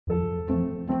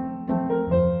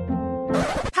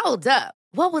Hold up.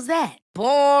 What was that?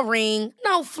 Boring.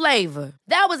 No flavor.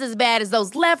 That was as bad as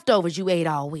those leftovers you ate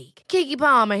all week. Keke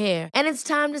Palmer here, and it's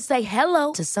time to say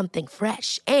hello to something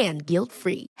fresh and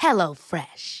guilt-free. Hello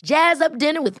Fresh. Jazz up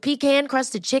dinner with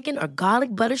pecan-crusted chicken or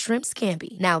garlic butter shrimp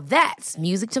scampi. Now that's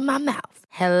music to my mouth.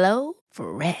 Hello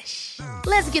Fresh.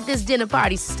 Let's get this dinner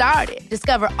party started.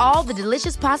 Discover all the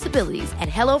delicious possibilities at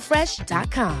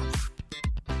hellofresh.com.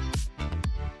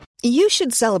 You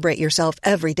should celebrate yourself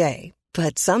every day.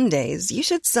 But some days, you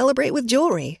should celebrate with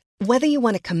jewelry. Whether you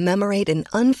want to commemorate an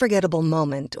unforgettable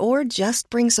moment or just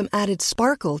bring some added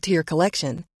sparkle to your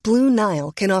collection, Blue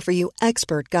Nile can offer you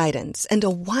expert guidance and a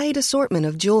wide assortment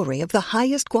of jewelry of the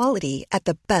highest quality at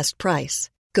the best price.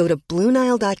 Go to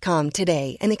BlueNile.com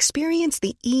today and experience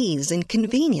the ease and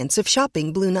convenience of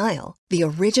shopping Blue Nile, the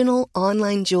original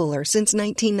online jeweler since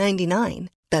 1999.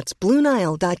 That's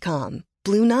BlueNile.com.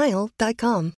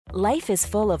 BlueNile.com. Life is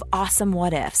full of awesome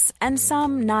what-ifs, and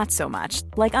some not so much,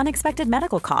 like unexpected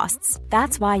medical costs.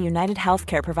 That's why United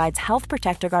Healthcare provides Health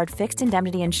Protector Guard fixed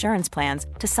indemnity insurance plans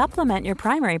to supplement your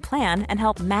primary plan and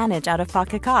help manage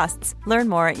out-of-pocket costs. Learn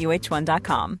more at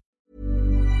UH1.com.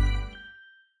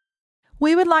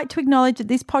 We would like to acknowledge that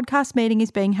this podcast meeting is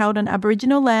being held on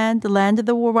Aboriginal land, the land of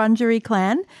the Wurundjeri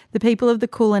clan, the people of the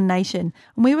Kulin Nation,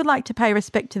 and we would like to pay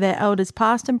respect to their elders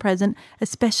past and present,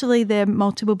 especially their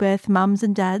multiple birth mums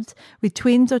and dads with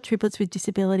twins or triplets with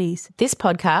disabilities. This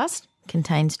podcast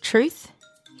contains truth,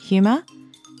 humour,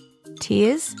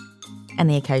 tears, and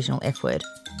the occasional F word.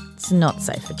 It's not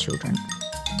safe for children.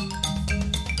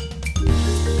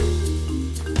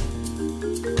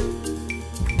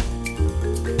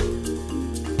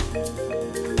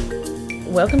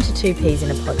 Welcome to Two Peas in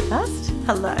a Podcast.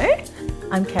 Hello.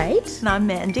 I'm Kate. And I'm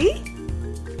Mandy.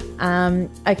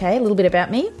 Okay, a little bit about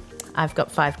me. I've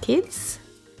got 5 kids.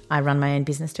 I run my own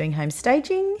business doing home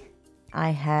staging. I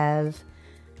have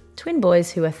twin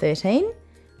boys who are 13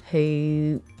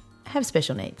 who have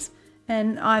special needs.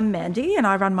 And I'm Mandy, and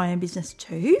I run my own business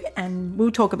too, and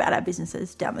we'll talk about our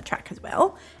businesses down the track as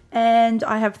well. And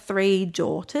I have 3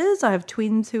 daughters. I have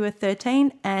twins who are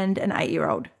 13 and an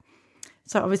 8-year-old.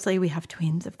 So obviously we have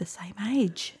twins of the same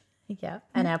age. Yeah,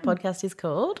 and our podcast is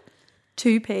called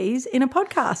Two Peas in a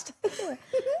Podcast.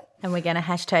 And we're going to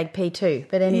hashtag P2.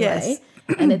 But anyway, Yes.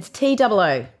 And it's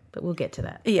TOO, but we'll get to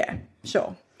that. Yeah,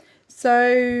 sure.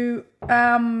 So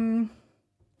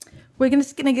we're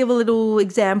just going to give a little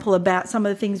example about some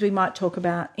of the things we might talk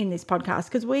about in this podcast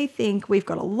because we think we've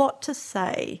got a lot to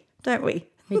say, don't we?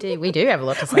 We do have a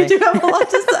lot to say. We do have a lot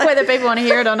to say. Whether people want to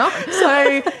hear it or not.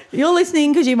 So you're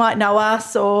listening because you might know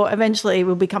us or eventually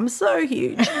we'll become so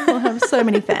huge. We'll have so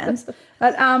many fans.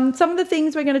 But some of the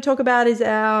things we're going to talk about is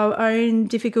our own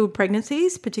difficult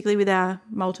pregnancies, particularly with our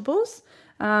multiples,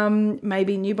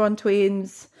 maybe newborn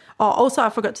twins. Oh, also, I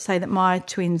forgot to say that my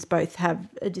twins both have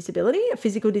a disability, a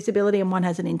physical disability, and one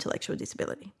has an intellectual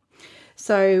disability.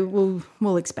 So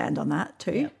we'll expand on that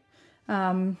too.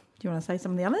 Yeah. Do you want to say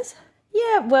some of the others?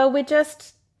 Yeah, well,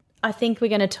 I think we're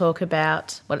going to talk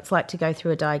about what it's like to go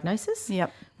through a diagnosis,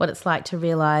 Yep. what it's like to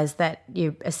realise that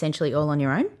you're essentially all on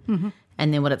your own,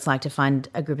 and then what it's like to find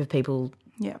a group of people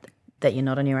that you're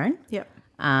not on your own. Yep.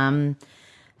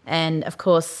 And, of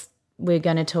course, we're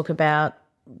going to talk about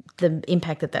the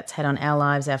impact that that's had on our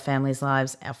lives, our families'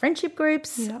 lives, our friendship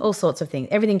groups, all sorts of things.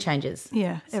 Everything changes.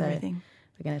 Yeah, So everything.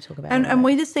 We're going to talk about And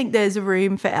we just think there's a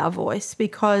room for our voice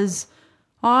because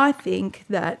I think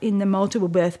that in the multiple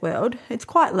birth world, it's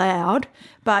quite loud,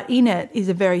 but in it is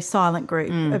a very silent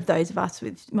group of those of us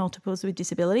with multiples with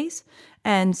disabilities.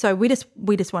 And so we just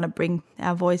want to bring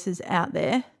our voices out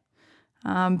there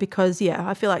because,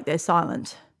 I feel like they're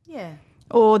silent. Yeah.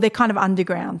 Or they're kind of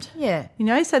underground. Yeah. You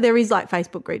know, so there is like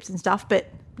Facebook groups and stuff, but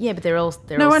Yeah, but they're all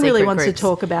no one really secret wants groups. to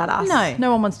talk about us. No.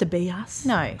 No one wants to be us.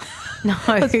 No.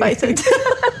 Let's face it.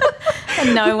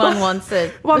 And no one wants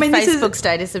the this is- Facebook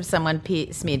status of someone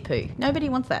smeared poo. Nobody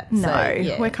wants that. No, So,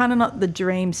 yeah. we're kind of not the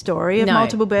dream story of No.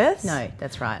 multiple births. No,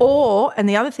 that's right. And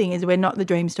the other thing is we're not the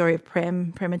dream story of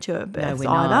premature births we're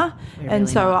either. not. We're And really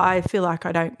so not. I feel like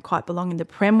I don't quite belong in the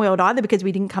prem world either because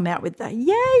we didn't come out with the,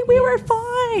 yay, we were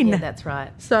fine. Yeah, that's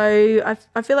right. So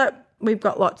I feel like we've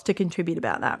got lots to contribute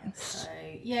about that. So,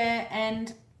 yeah,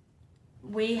 and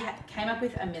we came up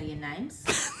with a million names.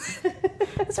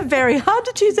 It's very hard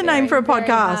to choose a name for a Very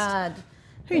podcast. hard.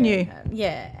 Who knew?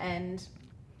 Yeah, and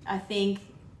I think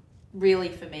really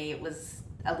for me it was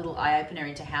a little eye-opener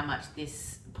into how much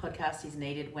this podcast is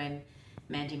needed when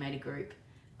Mandy made a group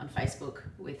on Facebook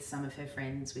with some of her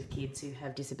friends with kids who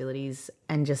have disabilities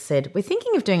and just said, we're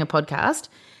thinking of doing a podcast.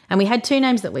 And we had 2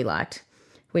 names that we liked,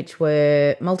 which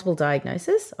were multiple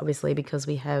diagnosis, obviously because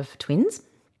we have twins,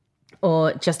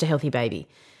 or just a healthy baby.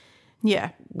 Yeah.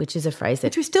 which is a phrase that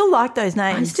Which we still like those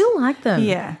names. I still like them.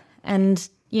 Yeah. And,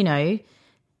 you know,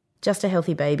 just a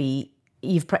healthy baby,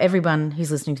 everyone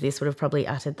who's listening to this would have probably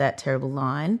uttered that terrible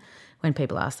line when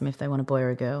people ask them if they want a boy or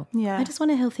a girl. Yeah. I just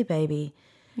want a healthy baby.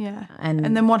 Yeah.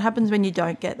 And then what happens when you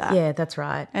don't get that? Yeah, that's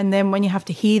right. And then when you have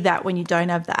to hear that when you don't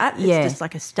have that, it's Yeah. just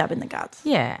like a stab in the guts.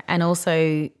 Yeah, and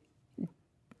also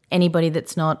anybody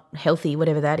that's not healthy,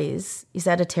 whatever that is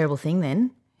that a terrible thing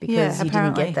then? Because Yeah, you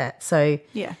apparently. didn't get that. So,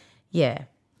 Yeah. yeah,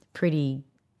 pretty,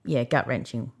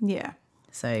 gut-wrenching. Yeah.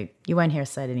 So you won't hear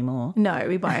us say it anymore. No,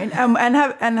 we won't.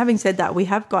 And having said that, we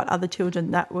have got other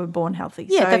children that were born healthy.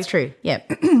 Yeah, so that's true. Yeah.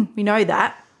 we know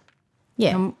that.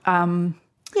 Yeah.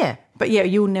 Yeah. But yeah,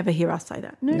 you'll never hear us say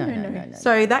that. No.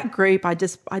 So that group, I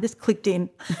just clicked in.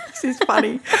 This is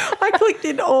funny. I clicked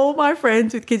in all my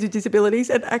friends with kids with disabilities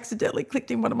and accidentally clicked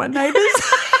in one of my neighbours.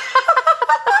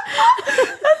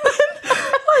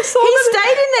 He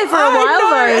stayed in there for a while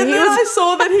though. And then I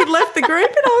saw that he'd left the group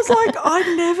and I was like,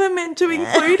 I never meant to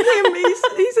include him.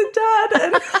 He's a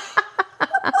dad.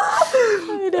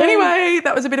 And anyway,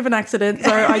 that was a bit of an accident.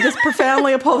 So I just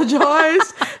profoundly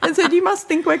apologised and said, you must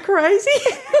think we're crazy.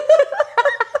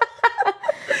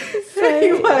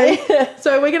 Anyway,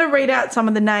 so we're going to read out some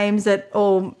of the names that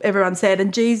everyone said.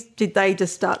 And geez, did they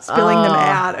just start spilling them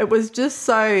out. It was just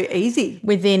so easy.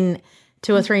 Within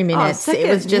 2 or 3 minutes, it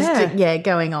was just,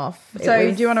 going off.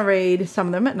 So do you want to read some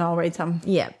of them and I'll read some?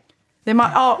 Yeah. There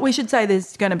might. We should say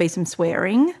there's going to be some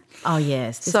swearing. Oh,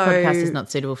 yes. This So- podcast is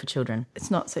not suitable for children. It's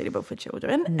not suitable for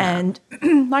children. And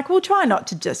we'll try not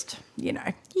to just,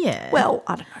 Yeah. well,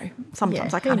 I don't know.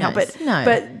 Sometimes Yeah, I can't who help knows? it. No.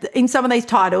 But in some of these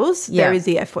titles, there is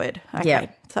the F word. Okay. Yeah.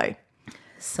 So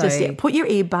So, just put your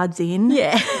earbuds in.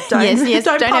 yeah. Don't, yes.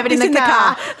 Don't pump have it in this the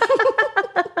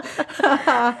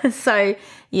car. So,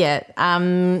 yeah.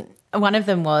 One of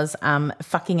them was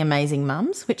fucking amazing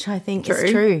mums, which I think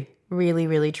is true. Really,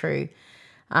 really true.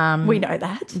 We know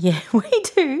that. Yeah, we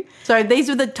do. So these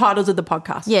were the titles of the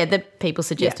podcast. Yeah, that people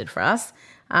suggested for us.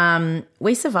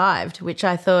 We survived, which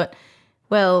I thought,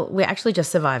 well, we're actually just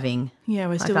surviving. Yeah,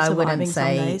 we're still I surviving wouldn't some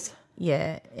say, days.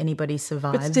 yeah, anybody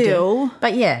survived. But still.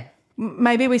 But yeah,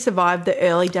 Maybe we survived the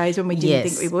early days when we didn't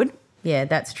Yes. think we would. yeah,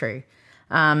 that's true.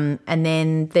 And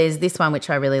then there's this one which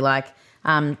I really like,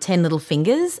 10 little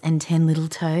fingers and 10 little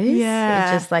toes. Yeah.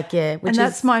 It's just like, yeah. Which And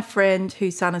that's is, my friend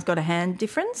whose son has got a hand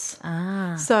difference.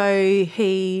 So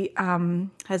he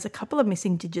has a couple of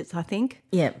missing digits, I think.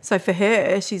 Yeah. So for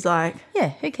her, she's like, yeah,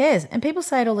 who cares? And people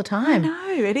say it all the time. no,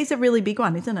 it is a really big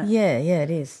one, isn't it? Yeah,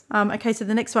 it is. Okay, so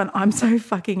the next one, I'm so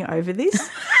fucking over this,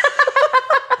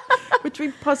 which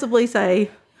we possibly say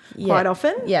quite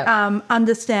often. Yeah.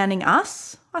 Understanding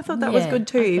us. I thought that was Yeah, good I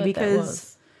too thought that because,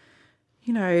 was.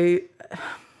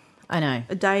 I know.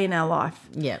 a day in our life.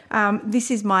 Yeah.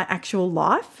 This is my actual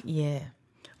life. Yeah.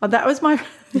 Oh, that was my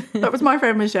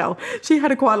friend Michelle. She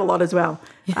had quite a lot as well.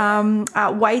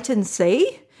 Wait and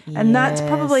see. And that's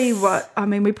probably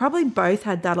we probably both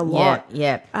had that a lot.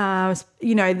 Yeah.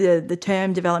 The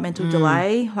term developmental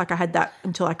delay, like I had that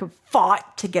until I could fight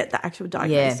to get the actual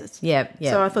diagnosis. Yeah.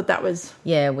 So I thought that was,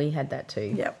 Yeah, we had that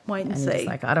too. wait and And see. it's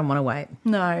like, I don't want to wait.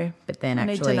 No. But then I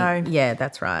need actually, to know. yeah,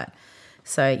 that's right.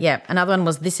 So, yeah, another one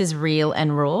was This is Real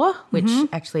and Raw, which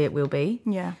actually it will be.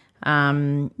 Yeah.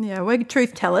 We're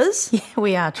truth tellers. Yeah,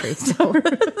 we are truth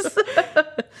tellers.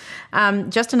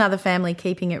 Just Another Family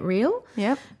Keeping It Real.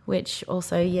 Yep. Which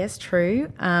also, yes,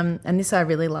 true. And this I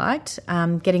really liked,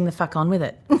 Getting the Fuck On With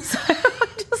It. So I'm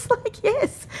just like,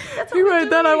 yes. That's Who wrote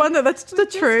that? I wonder. That's the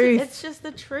truth. It's just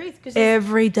the truth. Cause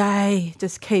Every day,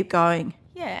 just keep going.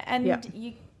 yeah, and Yeah.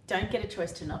 you don't get a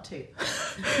choice to not to.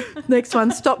 Next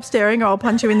one, stop staring or I'll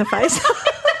punch you in the face.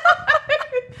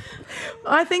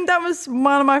 I think that was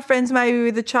one of my friends maybe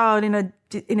with a child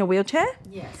in a wheelchair.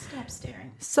 Yeah, stop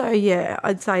staring. So, yeah,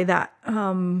 I'd say that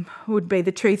would be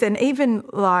the truth. And even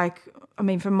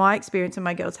from my experience when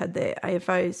my girls had their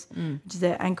AFOs, which is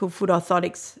their ankle foot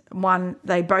orthotics,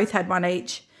 they both had one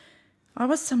each. I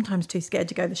was sometimes too scared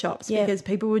to go to the shops because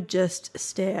people would just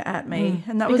stare at me.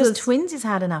 And that Because twins is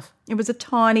hard enough. it was a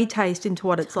tiny taste into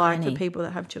what it's like for people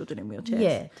that have children in wheelchairs.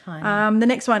 Yeah, tiny. The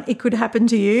next one, it could happen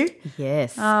to you.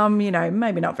 Yes.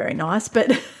 Maybe not very nice, but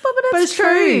but it's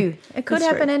true. It could It's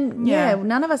happen, true. and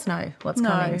none of us know what's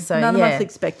No, coming. So none of us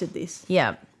expected this.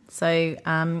 Yeah. So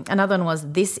another one was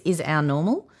This Is Our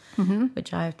Normal,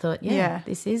 which I thought,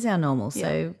 this is our normal.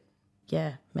 So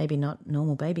yeah, maybe not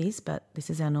normal babies, but this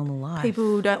is our normal life.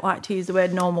 People don't like to use the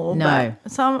word normal. No.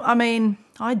 But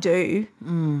I do.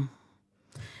 And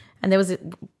there was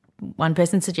one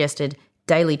person suggested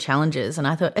daily challenges, and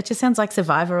I thought it just sounds like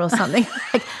Survivor or something.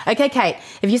 Like, okay, Kate,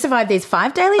 if you survive these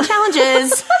 5 daily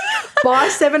challenges, By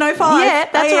 7:05. Yeah,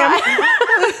 that's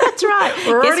right. That's right.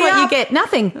 We're Guess already what? up. You get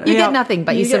nothing. You get nothing,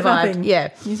 but you get survived. nothing. Yeah.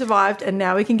 You survived, and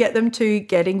now we can get them to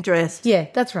getting dressed. Yeah,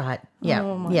 that's right. Yeah.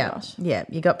 Oh, my yeah. gosh. Yeah.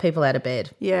 You got people out of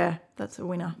bed. Yeah, that's a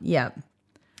winner. Yeah.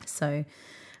 So,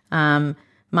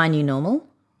 my new normal,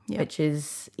 which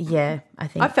is, I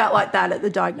think. I felt like that at the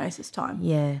diagnosis time.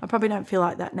 Yeah. I probably don't feel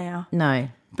like that now. No.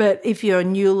 But if you're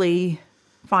newly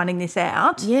finding this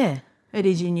out, Yeah. it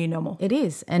is your new normal. It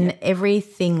is. And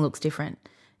everything looks different.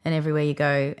 And everywhere you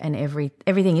go, and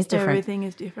everything is different. Everything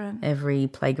is different. Every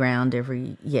playground,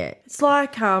 It's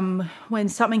like when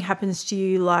something happens to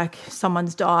you, like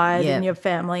someone's died in your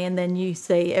family, and then you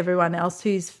see everyone else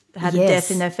who's had a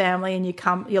death in their family, and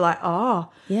you're like, oh.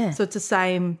 Yeah. So it's the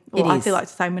same. Well, I feel like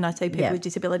it's the same when I see people with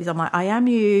disabilities. I'm like, I am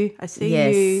you. I see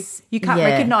you. You can't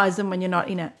recognise them when you're not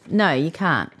in it. No, you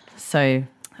can't. So,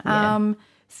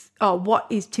 What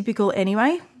is typical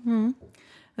anyway?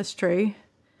 That's true.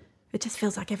 It just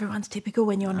feels like everyone's typical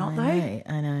when you're not, though.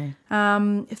 I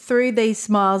know. Through these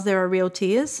smiles, there are real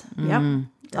tears. Yep.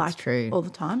 That's true. All the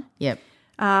time. Yep.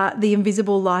 The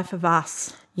Invisible Life of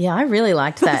Us. Yeah, I really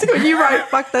liked that. You wrote,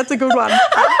 fuck, that's a good one.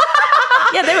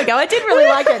 Yeah, there we go. I did really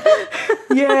like it.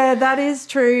 Yeah, that is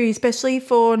true, especially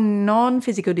for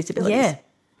non-physical disabilities. Yeah.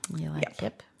 You're like,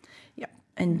 yep.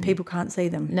 And people can't see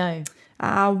them. No.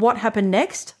 What happened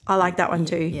next? I like that one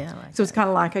too. Yeah, I like so it's kind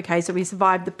of like, okay, so we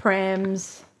survived the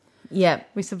prams. Yep.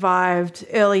 We survived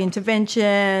early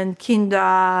intervention,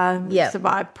 kinder. We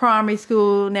survived primary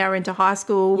school. Now we're into high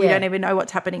school. We don't even know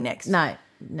what's happening next. No.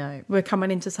 We're coming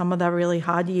into some of the really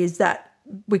hard years that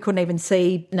we couldn't even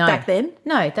see back then.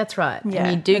 No, that's right. Yeah.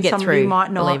 And you do And get some of through, you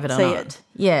might not believe it or see not. it.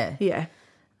 Yeah. Yeah.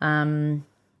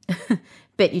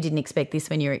 Bet you didn't expect this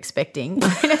when you were expecting. I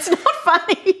mean, it's not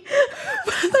funny,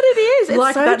 but it is. It's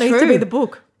like so that true. needs to be the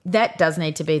book. That does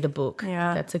need to be the book.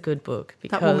 Yeah. That's a good book.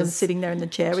 Because That woman's sitting there in the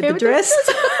chair with the dress.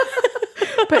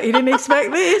 But you didn't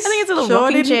expect this. I think it's a little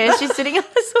rocking chair she's sitting on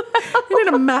as well. You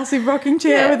need a massive rocking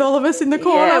chair with all of us in the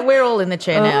corner. Yeah, we're all in the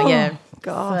chair now, yeah.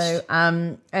 Gosh. So,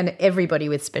 and everybody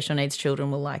with special needs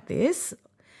children will like this.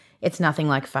 It's nothing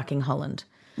like fucking Holland.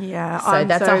 Yeah. So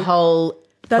that's a whole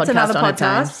That's podcast another on its own.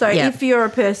 podcast. So Yeah. if you're a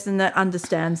person that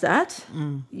understands that,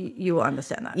 you will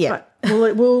understand that. Yeah.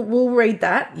 But we'll read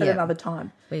that at another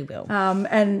time. We will.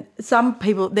 And some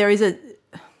people,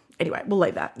 anyway, we'll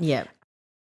leave that. Yeah.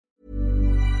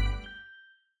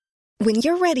 When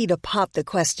you're ready to pop the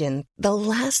question, the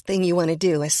last thing you want to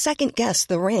do is second-guess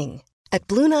the ring. At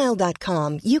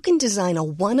BlueNile.com, you can design a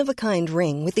one-of-a-kind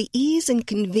ring with the ease and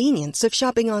convenience of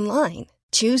shopping online.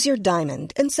 Choose your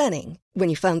diamond and setting. When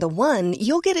you find the one,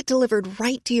 you'll get it delivered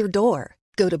right to your door.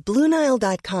 Go to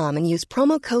BlueNile.com and use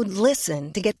promo code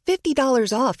LISTEN to get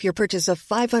 $50 off your purchase of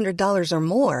 $500 or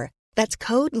more. That's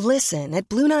code LISTEN at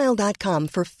BlueNile.com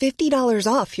for $50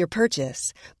 off your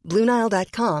purchase.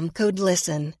 BlueNile.com, code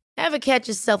LISTEN. Ever catch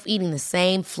yourself eating the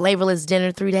same flavorless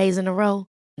dinner 3 days in a row?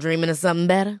 Dreaming of something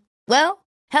better? Well,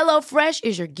 HelloFresh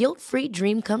is your guilt-free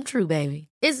dream come true, baby.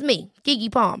 It's me,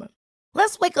 Keke Palmer.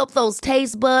 Let's wake up those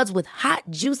taste buds with hot,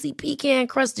 juicy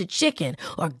pecan-crusted chicken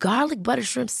or garlic butter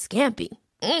shrimp scampi.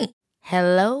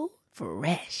 Hello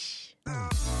Fresh.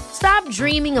 Stop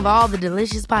dreaming of all the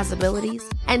delicious possibilities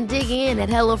and dig in at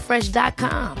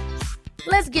HelloFresh.com.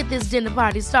 Let's get this dinner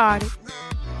party started.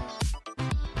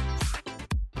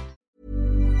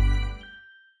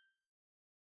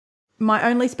 My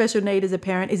only special need as a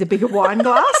parent is a bigger wine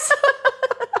glass.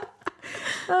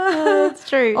 It's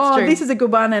true. This is a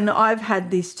good one, and I've had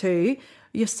this too.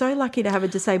 You're so lucky to have a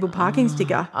disabled parking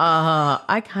sticker.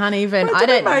 I can't even. I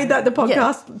don't made that the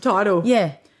podcast title.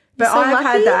 Yeah. But so I've lucky?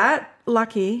 had that.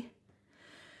 Lucky.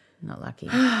 Not lucky.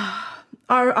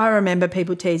 I remember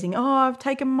people teasing, I've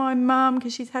taken my mum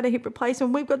because she's had a hip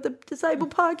replacement. We've got the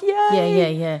disabled park.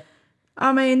 Yay. Yeah.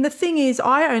 I mean, the thing is,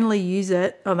 I only use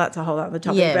it. Oh, that's a whole other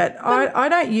topic. Yeah, but I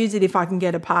don't use it if I can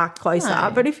get a park closer.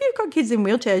 No. But if you've got kids in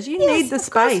wheelchairs, you need the of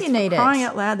course space. you need For it. crying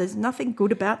out loud, there's nothing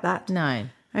good about that. No.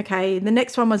 Okay, the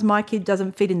next one was my kid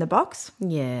doesn't fit in the box.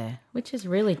 Yeah. Which is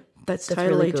really That's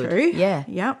really totally good. true. Yeah.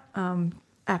 Yep.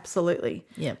 Absolutely.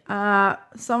 Yep.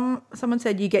 Someone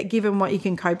said you get given what you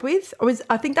can cope with.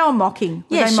 I think they were mocking.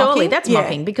 Were Yeah, they surely mocking? that's Yeah.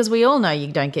 mocking because we all know you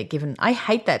don't get given. I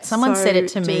hate that. Someone said it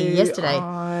to me yesterday.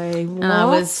 And I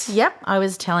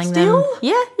was telling Still? them.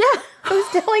 Yeah. I was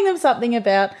telling them something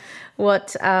about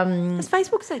what Has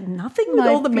Facebook said nothing with my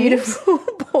all the memes? beautiful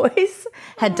boys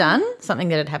had done, something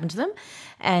that had happened to them.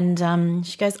 And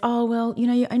she goes, oh, well,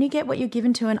 you only get what you're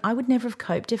given to, and I would never have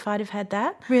coped if I'd have had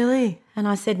that. Really? And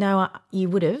I said, no, you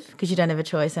would have because you don't have a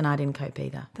choice, and I didn't cope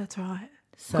either. That's right.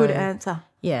 So, Good answer.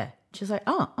 Yeah. She was like,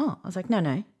 oh. I was like,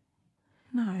 no.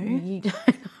 No. You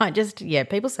don't.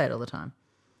 People say it all the time.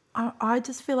 I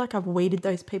just feel like I've weeded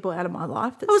those people out of my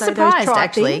life. That I was say those surprised, trite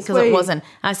actually, things because it wasn't.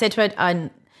 I said to her,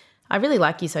 I really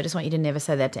like you, so I just want you to never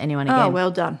say that to anyone again. Oh,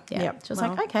 well done. Yeah. Yep. She was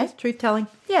like, okay. It's truth-telling.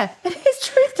 Yeah, it is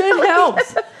truth-telling. It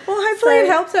helps. Well, hopefully it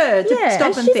helps her to stop and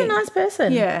and she's think. a nice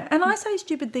person. Yeah, and I say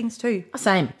stupid things too.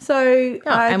 Same. So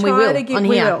I and try we will to give on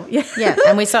we here. will. Yeah. Yeah,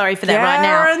 and we're sorry for that right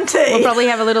now. Guarantee. We'll probably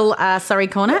have a little sorry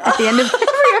corner at the end of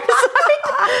every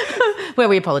episode where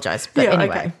we apologise. But Yeah,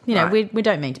 anyway, okay. we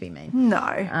don't mean to be mean.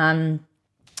 No.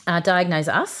 Diagnose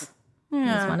us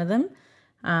is one of them.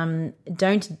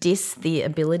 Don't diss the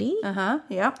ability.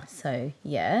 Yeah. So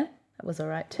yeah, that was all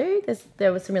right too.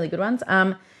 There were some really good ones.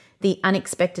 The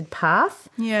unexpected path.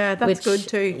 Yeah, that's good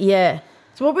too. Yeah.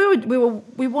 So what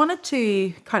we wanted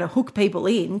to kind of hook people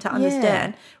in to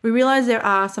understand. We realised there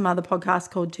are some other podcasts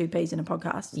called Two Peas in a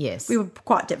Podcast. Yes. We were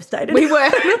quite devastated. We were,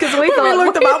 because we thought we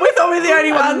looked them up. We thought we were the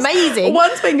only ones. Amazing.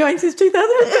 One's been going since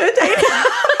 2013.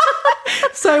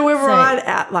 So we're right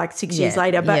at like 6 years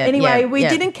later. But anyway, we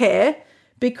didn't care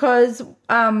because do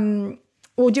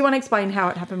you want to explain how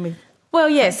it happened with? Well,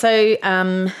 yeah. So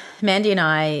Mandy and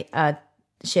I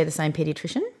share the same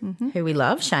paediatrician who we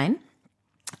love, Shane.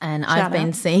 And I've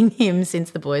been seeing him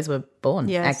since the boys were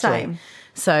born, actually. Same.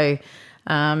 So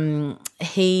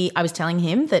I was telling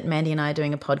him that Mandy and I are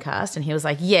doing a podcast, and he was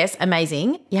like, yes,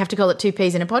 amazing. You have to call it Two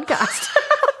Peas in a Podcast.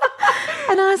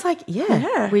 And I was like,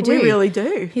 yeah, we do. We really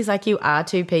do. He's like, you are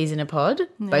two peas in a pod,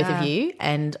 both of you,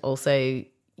 and also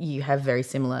you have very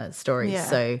similar stories. Yeah.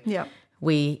 So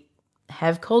we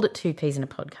have called it Two Peas in a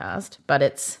Podcast, but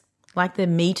it's like the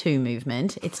Me Too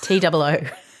movement. It's TOO.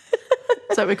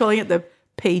 So we're calling it the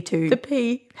P2. The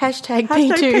P. Hashtag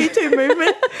Hashtag P2. P2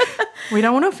 movement. We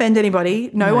don't want to offend anybody.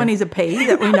 No one is a P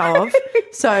that we know of.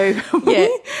 So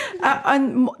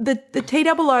and the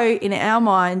TOO in our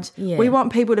mind, we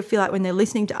want people to feel like when they're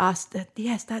listening to us that,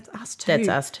 yes, that's us too. That's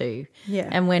us too. Yeah.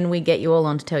 And when we get you all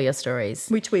on to tell your stories.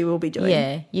 Which we will be doing.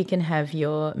 Yeah, you can have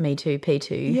your Me Too P2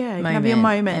 Yeah, you moment. can have your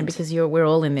moment. And because we're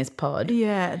all in this pod.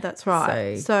 Yeah, that's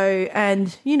right. So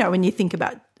and, when you think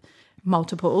about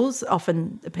multiples,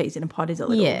 often the peas in a pod is a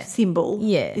little symbol,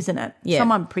 isn't it? Yeah.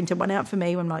 Someone printed one out for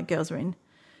me when my girls were in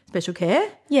special care.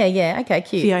 Yeah, okay,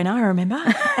 cute. Fiona, I remember,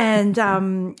 and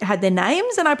had their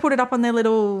names, and I put it up on their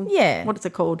little, what is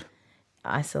it called?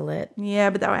 Isolate.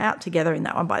 Yeah, but they were out together in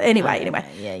that one. But anyway,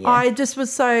 I just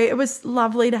was it was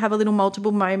lovely to have a little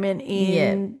multiple moment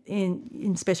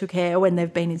in special care when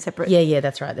they've been in separate. Yeah,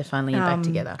 that's right. They're finally back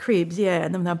together. Cribs,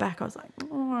 and then they're back. I was like,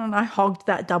 and I hogged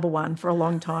that double one for a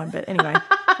long time. But anyway,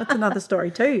 that's another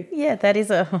story too. Yeah, that is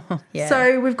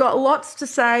So we've got lots to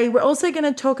say. We're also going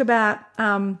to talk about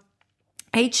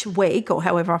each week, or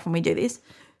however often we do this,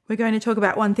 we're going to talk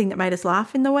about one thing that made us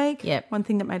laugh in the week. Yep. One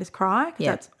thing that made us cry, because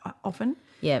that's often.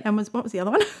 Yeah. And what was the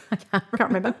other one? I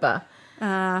can't remember.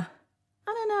 I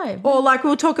don't know. Or like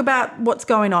we'll talk about what's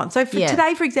going on. So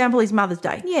today, for example, is Mother's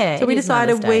Day. Yeah. So we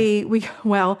decided we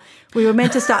were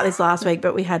meant to start this last week,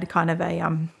 but we had kind of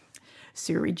a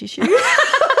sewerage issue.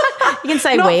 You can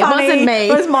say Not we. funny. It wasn't me.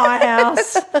 It was my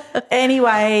house.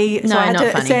 Anyway, so I had not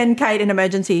to funny. send Kate an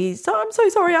emergency. So I'm so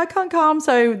sorry, I can't come.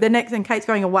 So and Kate's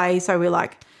going away. So we're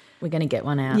like, we're going to get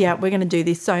one out. yeah, we're going to do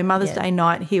this. So Mother's Day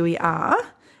night, here we are.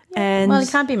 And well, it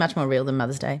can't be much more real than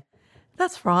Mother's Day.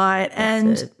 that's right.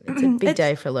 And It's a big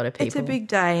day for a lot of people. It's a big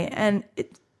day. And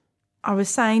I was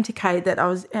saying to Kate that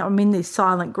I'm in this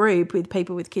silent group with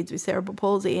people with kids with cerebral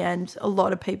palsy, and a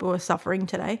lot of people are suffering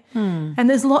today. And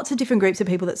there's lots of different groups of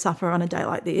people that suffer on a day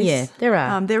like this. Yeah, there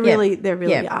are. There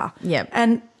really are. Yep.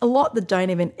 And a lot that don't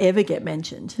even ever get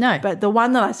mentioned. No. But the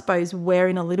one that I suppose we're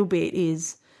in a little bit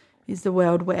is the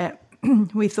world where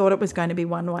we thought it was going to be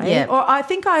one way. Yeah. Or I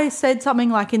think I said something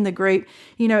like in the group,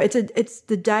 it's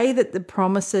the day that the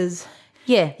promises.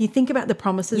 Yeah. You think about the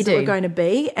promises You that do. were going to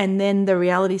be, and then the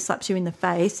reality slaps you in the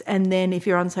face. And then if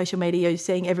you're on social media, you're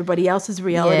seeing everybody else's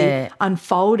reality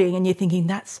unfolding, and you're thinking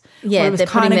that's what it was they're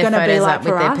kind putting of their going to be photos like up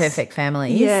for with us. their perfect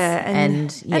families. Yeah,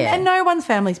 and no one's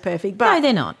family's perfect, but No,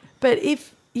 they're not. But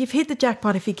if you've hit the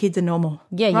jackpot, if your kids are normal,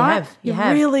 Yeah, you right? have. You You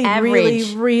have. really,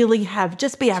 Average. really have.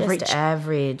 Just be average. Just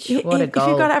average. If- What a if goal.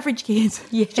 you've got average kids,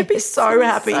 you should be so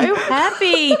happy. So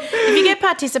happy. If you get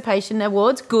participation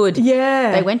awards, good.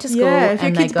 Yeah, They went to school Yeah, if and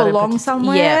your they kids got belong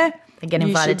somewhere, Yeah, they get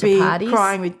invited you should to be parties.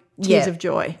 crying with tears Yeah. of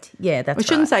joy. Yeah, that's We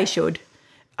shouldn't right. say should,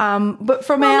 but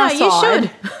from Well, our no, you side,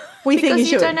 should. we think Because you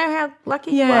should. don't know how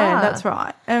lucky you are. Yeah, that's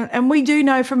right, and we do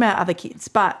know from our other kids,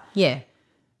 but Yeah.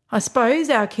 I suppose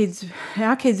our kids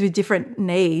with different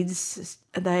needs,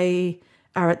 they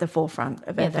are at the forefront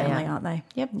of our they family, are. aren't they?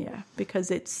 Yep. Yeah,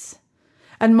 because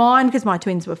my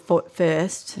twins were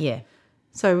first. Yeah.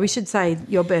 So we should say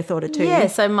your birth order too. Yeah,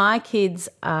 so my kids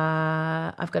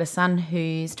are, I've got a son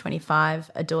who's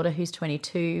 25, a daughter who's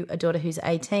 22, a daughter who's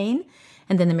 18,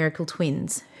 and then the Miracle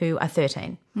twins who are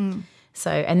 13.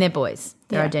 So, and they're boys.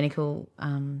 They're identical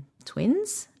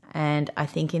twins. And I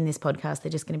think in this podcast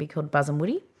they're just going to be called Buzz and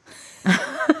Woody.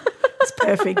 It's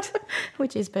perfect.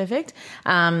 Which is perfect.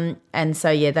 And so,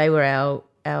 yeah, they were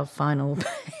our final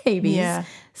babies. Yeah.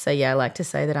 So, yeah, I like to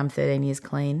say that I'm 13 years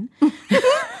clean.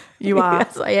 You are.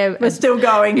 Yes, I am. We're still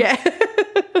going. Yeah.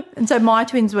 And so my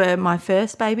twins were my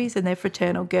first babies and they're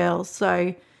fraternal girls.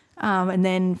 So, and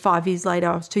then 5 years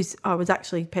later I was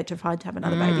actually petrified to have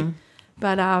another baby.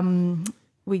 But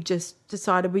we just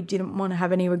decided we didn't want to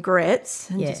have any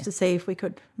regrets and just to see if we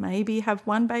could maybe have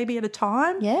one baby at a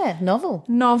time. Yeah, novel.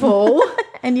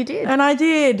 And you did. And I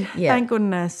did. Yeah. Thank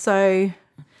goodness. So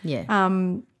Yeah.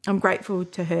 I'm grateful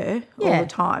to her all the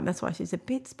time. That's why she's a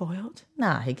bit spoiled.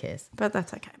 Nah, who cares? But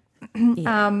that's okay.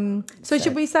 So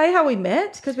should we say how we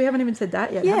met? Because we haven't even said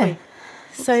that yet, have we?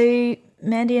 So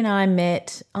Mandy and I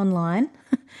met online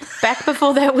back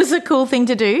before that was a cool thing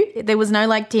to do. There was no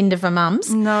like Tinder for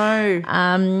mums. No.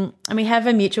 And we have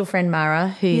a mutual friend, Mara,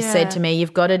 who said to me,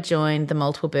 you've got to join the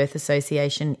Multiple Birth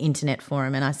Association Internet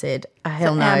Forum. And I said,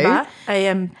 hell no. Amber,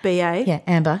 A-M-B-A. Yeah,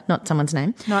 Amber, not someone's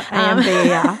name. Not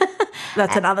A-M-B-E-R.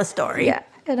 That's another story. Yeah.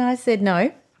 And I said,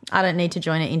 no, I don't need to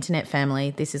join an internet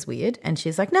family. This is weird. And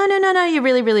she's like, no, you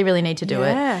really, really, really need to do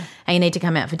it. And you need to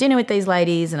come out for dinner with these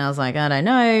ladies. And I was like, I don't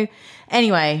know.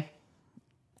 Anyway,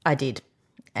 I did.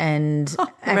 And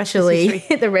actually,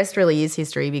 the rest really is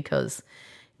history because,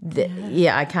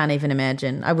 I can't even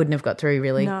imagine. I wouldn't have got through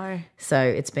really. No. So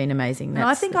it's been amazing.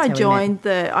 I think I joined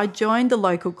the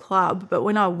local club, but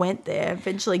when I went there,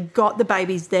 eventually got the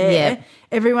babies there. Yeah.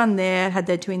 Everyone there had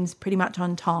their twins pretty much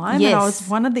on time. Yes. And I was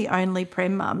one of the only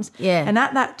prem mums. Yeah. And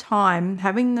at that time,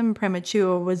 having them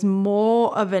premature was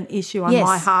more of an issue on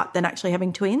my heart than actually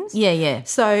having twins. Yeah, yeah.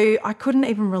 So I couldn't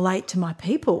even relate to my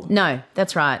people. No,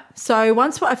 that's right. So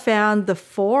once I found the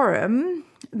forum,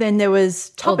 then there was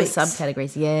topics. All the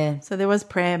subcategories, yeah. So there was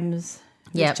prems.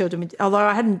 Yeah. Children with, although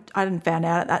I hadn't found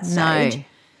out at that stage. No.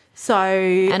 So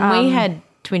and we had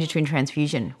twin-to-twin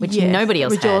transfusion, which nobody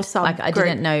else with your had. Like I subgroup.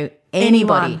 didn't know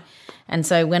anybody. Anyone. And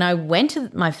so when I went to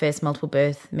my first multiple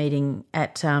birth meeting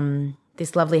at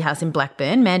this lovely house in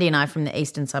Blackburn, Mandy and I from the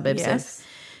eastern suburbs of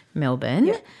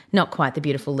Melbourne, not quite the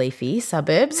beautiful leafy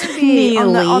suburbs, nearly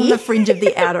on the fringe of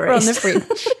the outer east. on the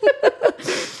fringe.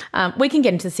 We can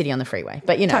get into the city on the freeway,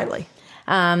 but you know.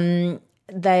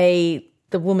 Totally.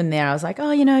 The woman there, I was like,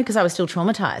 because I was still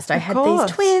traumatized. I had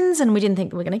these twins and we didn't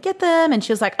think we were going to get them. And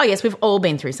she was like, oh, yes, we've all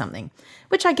been through something,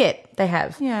 which I get. They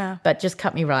have. Yeah. But just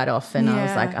cut me right off. And I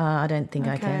was like, I don't think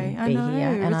I can be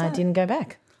here. And I didn't go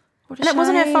back. What a and it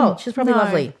wasn't her shame. fault. She was probably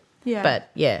lovely. Yeah. But,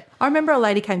 yeah. I remember a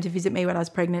lady came to visit me when I was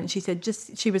pregnant and she said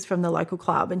she was from the local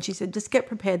club and she said, just get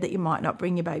prepared that you might not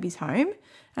bring your babies home.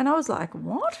 And I was like,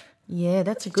 what? Yeah,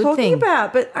 that's a good talking thing.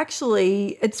 about? But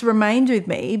actually it's remained with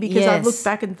me because I've looked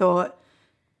back and thought,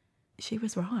 she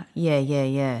was right.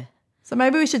 Yeah. So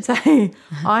maybe we should say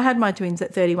I had my twins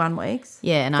at 31 weeks.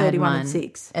 Yeah, and I had 31 mine and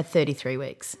 6. at 33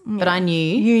 weeks. Yeah. But I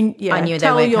knew they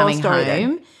Tell were your coming story home.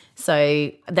 then.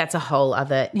 So that's a whole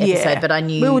other episode. Yeah, but I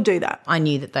knew we will do that. I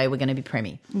knew that they were going to be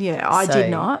preemie. Yeah, I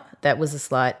did not. That was a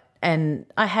slight. And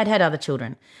I had other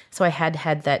children. So I had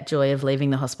that joy of leaving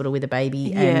the hospital with a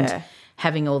baby and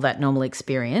having all that normal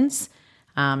experience.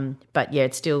 But, yeah,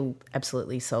 it's still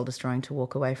absolutely soul-destroying to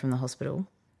walk away from the hospital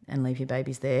and leave your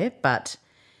babies there. But,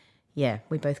 yeah,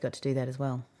 we both got to do that as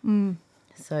well.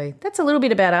 So that's a little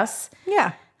bit about us.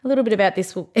 Yeah. A little bit about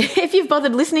this. If you've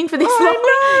bothered listening for this long,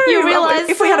 I know. you realise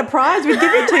if we had a prize, we'd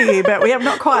give it to you, but we have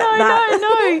not quite that.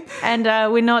 No.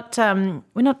 And we're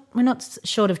not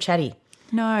short of chatty.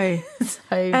 No. So,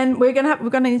 and we've got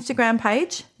an Instagram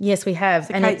page. yes, we have.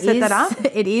 So and Kate set that up.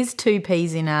 It is 2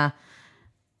 Ps in a.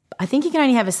 I think you can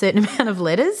only have a certain amount of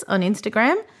letters on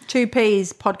Instagram. 2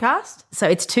 Ps podcast. So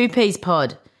it's 2 Ps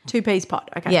pod. 2 Ps pod.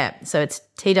 Okay. Yeah. So it's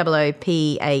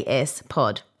TOOPAS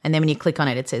pod. And then when you click on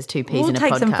it, it says 2 Ps in a podcast. We'll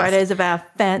take some photos of our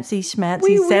fancy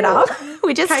schmancy setup.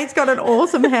 Kate's got an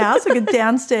awesome house. We go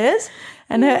downstairs,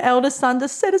 and her eldest son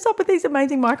just set us up with these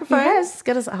amazing microphones. Yes,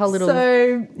 got us a whole little.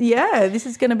 So yeah, this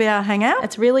is going to be our hangout.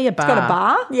 It's really a bar. It's got a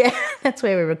bar. Yeah, that's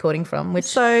where we're recording from. Which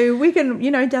so we can,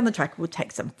 down the track, we'll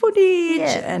take some footage,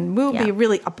 and we'll be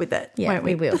really up with it. Yeah, won't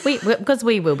we? we will. Because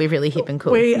we will be really hip and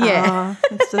cool. We are.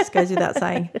 It just goes without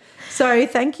saying. So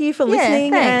thank you for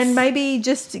listening, and maybe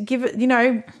just give it,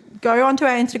 go onto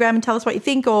our Instagram and tell us what you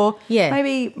think, or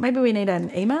maybe we need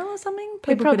an email or something.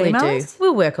 We probably could email do. us.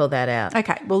 We'll work all that out.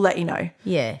 Okay, we'll let you know.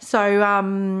 Yeah. So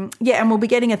and we'll be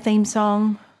getting a theme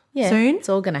song soon. It's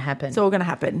all going to happen. It's all going to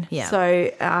happen. Yeah.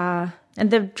 So, and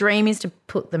the dream is to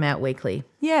put them out weekly.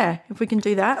 yeah, if we can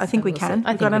do that, I think we can.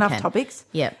 We've got enough topics.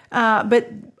 Yeah. But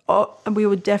we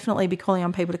would definitely be calling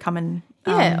on people to come and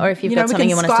or if you've got something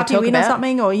you want us to talk about. Or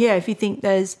something, or if you think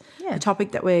there's a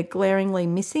topic that we're glaringly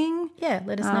missing. Yeah,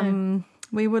 let us know.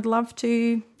 We would love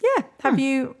to, have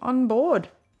you on board.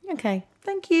 Okay.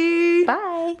 Thank you.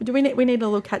 Bye. Do we need a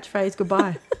little catchphrase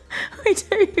goodbye? We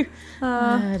do.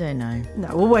 I don't know.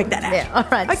 No, we'll work that out. Yeah, all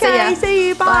right. Okay, see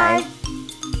you. Bye.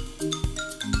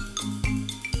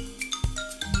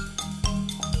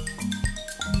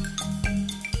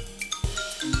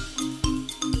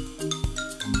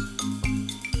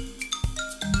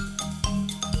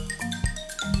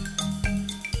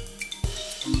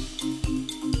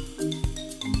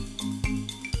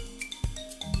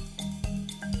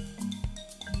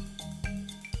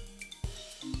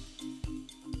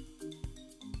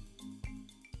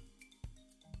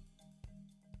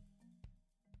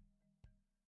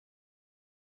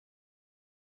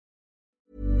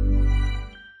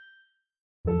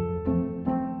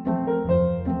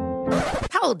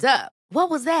 Hold up. What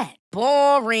was that?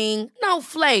 Boring. No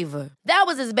flavor. That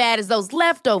was as bad as those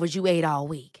leftovers you ate all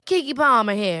week. Keke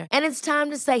Palmer here, and it's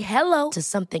time to say hello to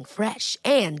something fresh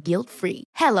and guilt-free.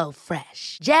 Hello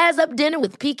Fresh. Jazz up dinner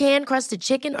with pecan-crusted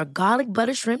chicken or garlic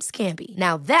butter shrimp scampi.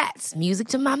 Now that's music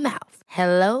to my mouth.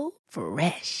 Hello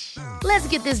Fresh. Let's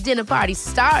get this dinner party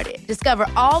started. Discover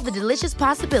all the delicious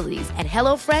possibilities at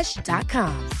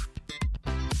hellofresh.com.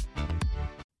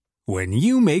 When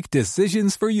you make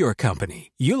decisions for your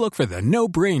company, you look for the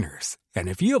no-brainers. And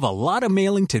if you have a lot of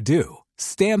mailing to do,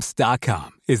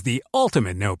 Stamps.com is the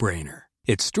ultimate no-brainer.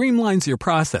 It streamlines your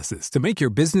processes to make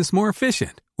your business more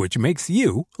efficient, which makes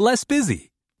you less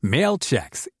busy. Mail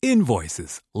checks,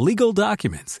 invoices, legal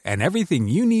documents, and everything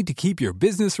you need to keep your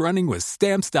business running with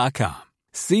Stamps.com.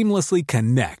 Seamlessly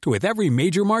connect with every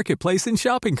major marketplace and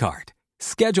shopping cart.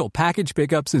 Schedule package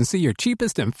pickups and see your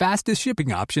cheapest and fastest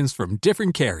shipping options from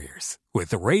different carriers,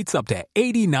 with rates up to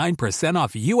 89%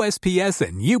 off USPS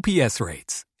and UPS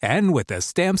rates. And with the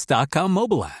Stamps.com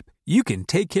mobile app, you can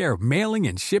take care of mailing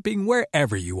and shipping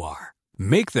wherever you are.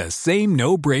 Make the same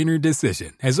no-brainer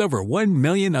decision as over 1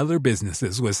 million other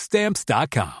businesses with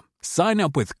Stamps.com. Sign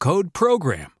up with code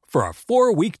PROGRAM for a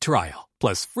 4-week trial,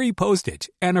 plus free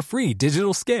postage and a free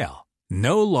digital scale.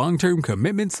 No long-term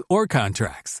commitments or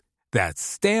contracts. That's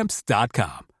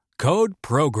Stamps.com. Code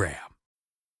PROGRAM.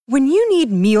 When you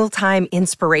need mealtime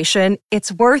inspiration,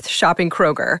 it's worth shopping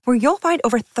Kroger, where you'll find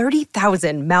over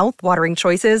 30,000 mouth-watering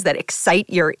choices that excite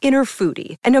your inner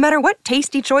foodie. And no matter what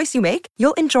tasty choice you make,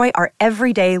 you'll enjoy our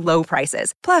everyday low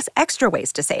prices, plus extra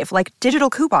ways to save, like digital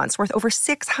coupons worth over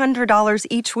 $600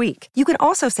 each week. You can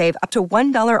also save up to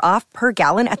 $1 off per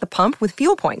gallon at the pump with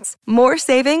fuel points. More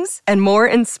savings and more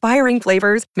inspiring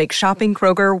flavors make shopping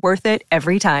Kroger worth it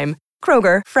every time.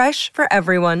 Kroger, fresh for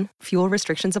everyone. Fuel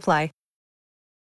restrictions apply.